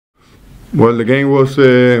Well, the game was,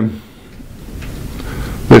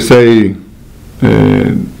 let's say,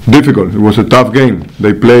 difficult. It was a tough game.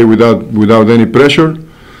 They played without any pressure,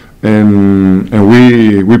 and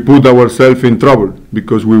we put ourselves in trouble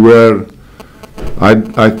because we were.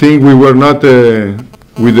 I think we were not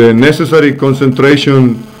with the necessary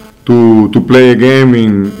concentration to play a game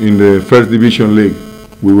in the first division league.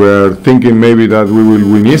 We were thinking maybe that we will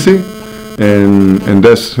win easy, and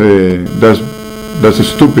that's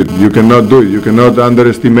stupid. You cannot do it. You cannot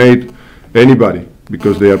underestimate anybody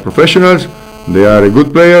because they are professionals. They are a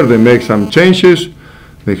good player. They make some changes.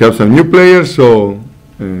 They have some new players, so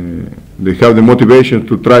they have the motivation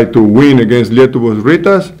to try to win against Lietuvos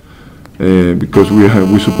Rytas because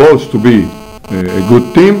we're supposed to be a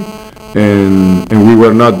good team, and we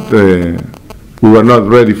were not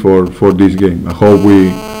ready for this game. I hope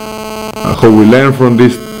we learn from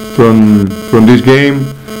this game,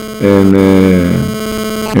 and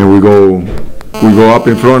we go up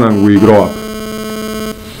in front and we grow up.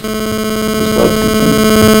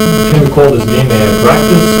 Can we call this game a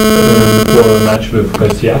practice before a match with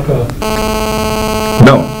Mažeikiai?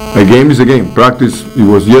 No, a game is a game. Practice, it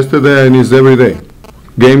was yesterday and it's every day.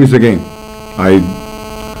 Game is a game. I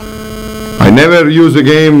never use a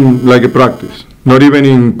game like a practice, not even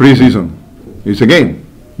in pre-season. It's a game.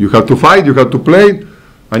 You have to fight, you have to play,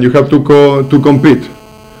 and you have to compete.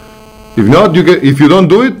 If not, if you don't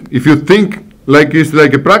do it, if you think like it's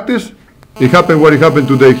like a practice, it happened what it happened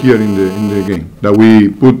today here in the game. That we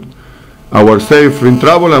put ourselves in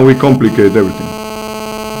trouble and we complicate everything.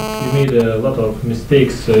 You made a lot of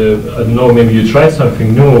mistakes. I don't know, maybe you tried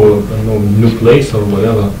something new, I don't know, new place or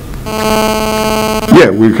whatever. Yeah,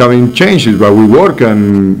 we're having changes, but we work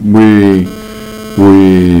and we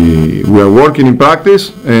are working in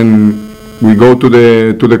practice, and we go to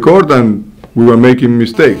the court and we were making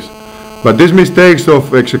mistakes. But these mistakes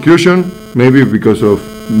of execution, maybe because of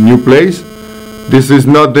new plays, this is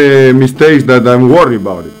not the mistakes that I'm worried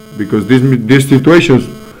about it, because these situations,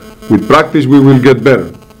 with practice we will get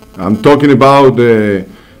better. I'm talking about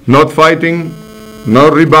not fighting,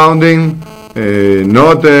 not rebounding,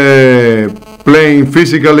 not playing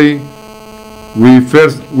physically. We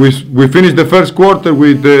finished the first quarter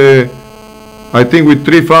with I think with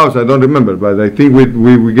 3 fouls. I don't remember, but I think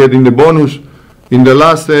we get in the bonus in the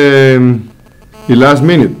last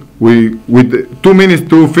minute. With 2 minutes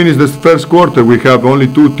to finish the first quarter, we have only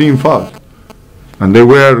 2 team fouls, and they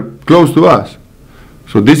were close to us.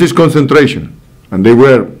 So this is concentration, and they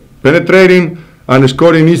were penetrating and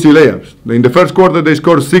scoring easy layups. In the first quarter, they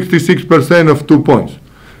scored 66% of 2 points.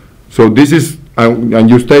 So this is, and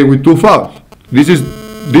you stay with 2 fouls.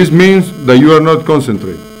 This means that you are not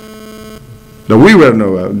concentrated. That we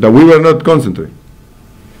were not concentrated.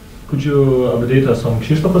 Could you update us on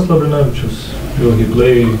Krzysztofas Labrinavičius? Will he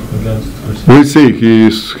play against? We'll see.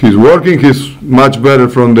 He's working. He's much better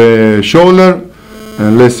from the shoulder,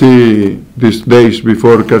 and let's see these days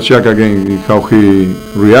before Mažeikiai game how he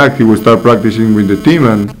reacts. He will start practicing with the team,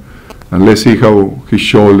 and let's see how his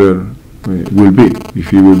shoulder will be. If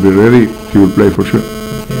he will be ready, he will play for sure.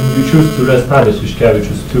 And you choose to rest Adas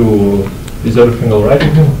Juškevičius too. Is everything all right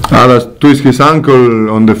with him? Adas twisted his ankle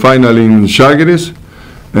on the final in Žalgiris,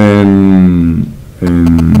 and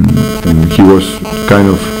he was kind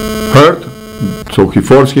of hurt, so he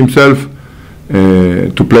forced himself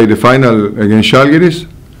to play the final against Žalgiris.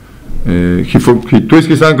 He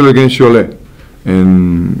twisted his ankle against Cholet,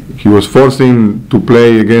 and he was forcing to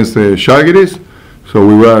play against Žalgiris. So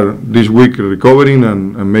we were this week recovering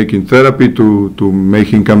and making therapy to make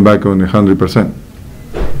him come back on 100%.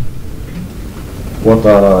 What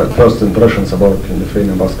are first impressions about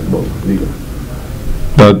Lithuanian basketball league?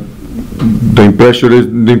 That the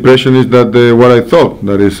impression is that what I thought,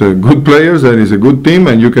 that is good players, that is a good team,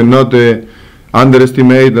 and you cannot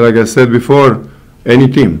underestimate, like I said before, any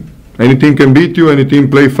team. Any team can beat you. Any team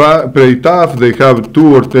play tough. They have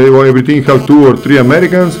 2 or 3, or every team have 2 or 3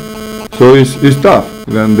 Americans, so it's tough.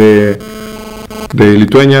 And the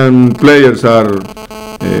Lithuanian players are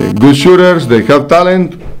good shooters. They have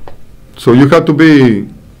talent, so you have to be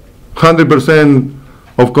 100%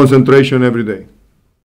 of concentration every day.